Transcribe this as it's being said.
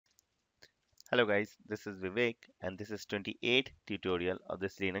Hello guys, this is Vivek and this is 28th tutorial of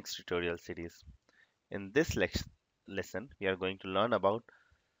this Linux tutorial series. In this lesson, we are going to learn about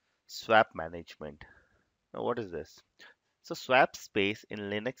swap management. Now, what is this? So, swap space in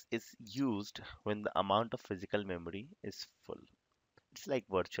Linux is used when the amount of physical memory is full. It's like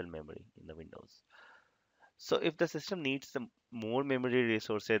virtual memory in the Windows. So, if the system needs some more memory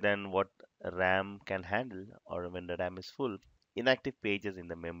resources than what RAM can handle, or when the RAM is full, inactive pages in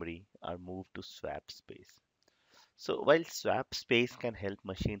the memory are moved to swap space. So while swap space can help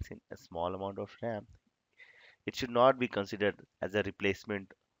machines in a small amount of RAM, it should not be considered as a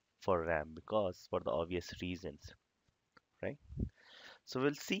replacement for RAM because for the obvious reasons, right? So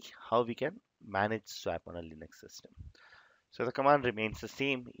we'll see how we can manage swap on a Linux system. So the command remains the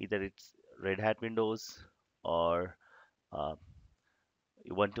same, either it's Red Hat Windows or uh,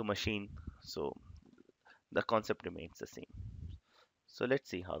 Ubuntu machine. So the concept remains the same. So let's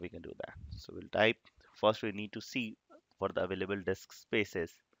see how we can do that. So we'll type, first we need to see for the available disk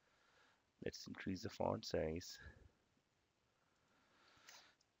spaces. Let's increase the font size.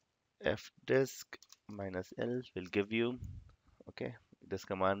 Fdisk minus L will give you, okay, this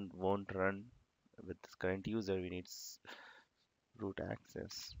command won't run with this current user. We need root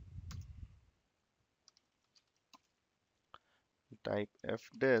access. Type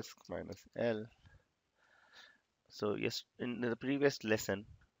fdisk minus L. So yes, in the previous lesson,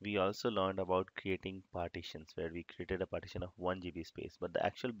 we also learned about creating partitions where we created a partition of 1 GB space, but the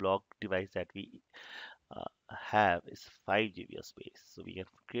actual block device that we have is 5 GB of space. So we can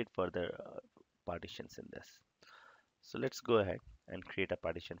create further partitions in this. So let's go ahead and create a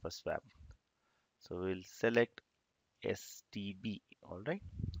partition for swap. So we'll select STB. All right.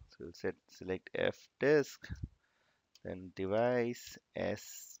 So we'll select fdisk, then device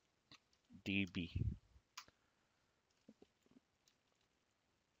STB,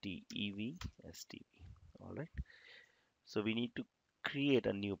 DEV STB. All right. So we need to create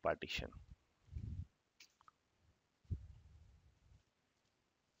a new partition.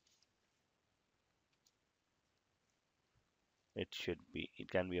 It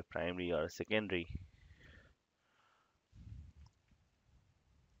can be a primary or a secondary.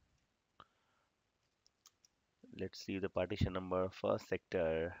 Let's see the partition number first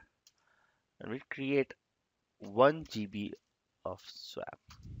sector, and we create 1 GB of swap.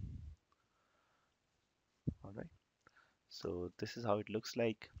 All right. So this is how it looks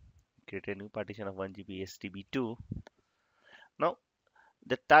like. Create a new partition of 1 GB STB2. Now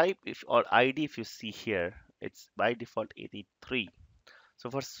the type if or ID if you see here, it's by default 83. So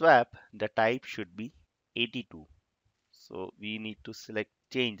for swap, the type should be 82. So we need to select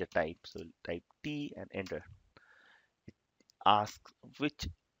change the type. So type T and enter. Ask which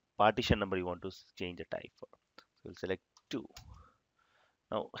partition number you want to change the type for. So we'll select 2.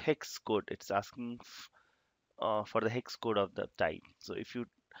 Now hex code, it's asking for the hex code of the type. So if you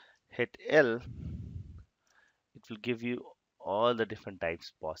hit L, it will give you all the different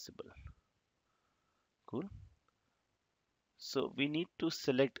types possible. Cool. So we need to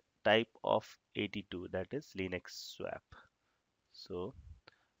select type of 82, that is Linux swap. So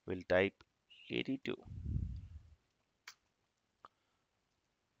we'll type 82.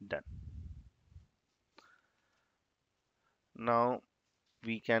 Done. Now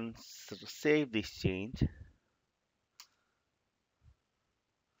we can save this change.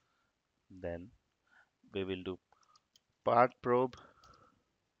 Then we will do part probe.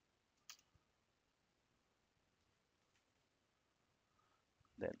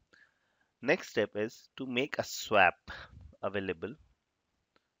 Then next step is to make a swap available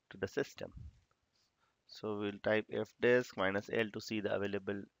to the system. So we'll type fdisk minus L to see the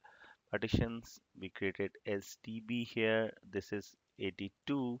available partitions. We created STB here. This is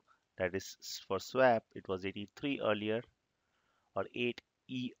 82. That is for swap. It was 83 earlier or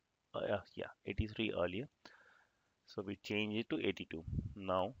 8E. Yeah, 83 earlier. So we change it to 82.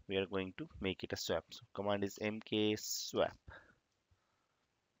 Now we are going to make it a swap. So command is mk swap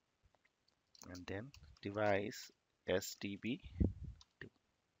and then device STB.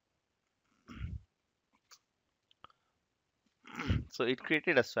 So it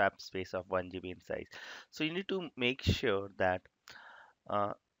created a swap space of 1 GB in size. So you need to make sure that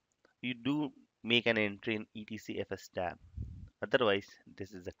uh, you do make an entry in etcfs tab. Otherwise,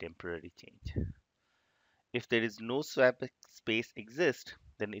 this is a temporary change. If there is no swap space exist,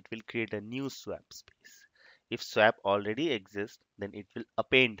 then it will create a new swap space. If swap already exists, then it will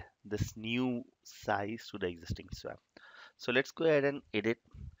append this new size to the existing swap. So let's go ahead and edit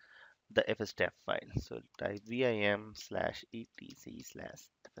the fstab file. So type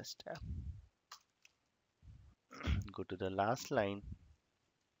vim/etc/fstab. Go to the last line,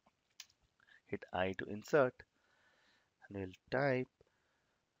 hit I to insert, and we'll type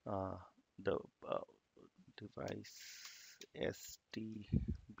uh, the uh, device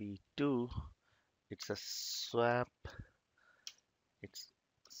stb2. It's a swap. It's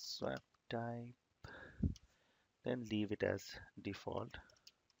swap type. Then leave it as default.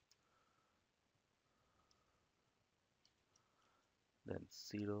 Then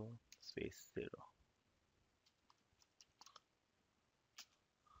 0 space 0.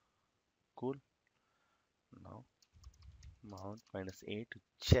 Cool. Now mount -A to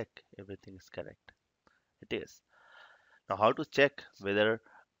check everything is correct. It is. Now how to check whether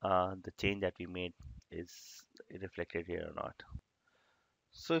the change that we made is reflected here or not.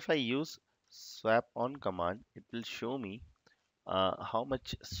 So if I use swap on command, it will show me how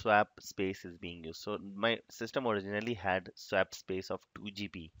much swap space is being used. So my system originally had swap space of 2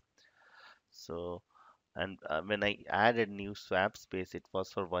 GB. So and when I added new swap space, it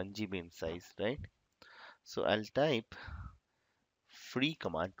was for 1 GB in size, right? So I'll type free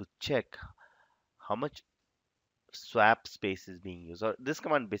command to check how much swap space is being used. Or this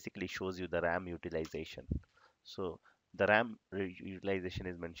command basically shows you the RAM utilization. So the utilization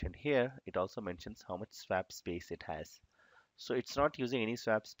is mentioned here. It also mentions how much swap space it has. So it's not using any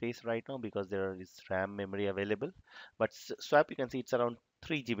swap space right now because there is RAM memory available. But swap, you can see it's around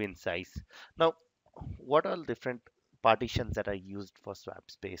 3 GB in size. Now, what are different partitions that are used for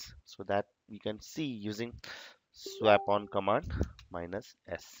swap space? So that we can see using swap on command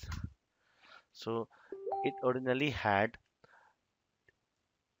 -S. So it originally had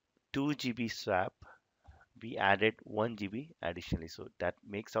 2 GB swap. We added 1 GB additionally, so that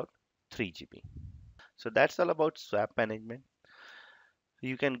makes out 3 GB. So that's all about swap management.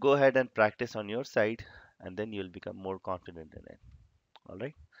 You can go ahead and practice on your side, and then you'll become more confident in it. All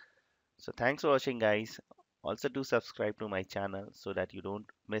right. So thanks for watching, guys. Also do subscribe to my channel so that you don't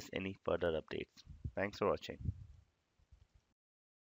miss any further updates. Thanks for watching.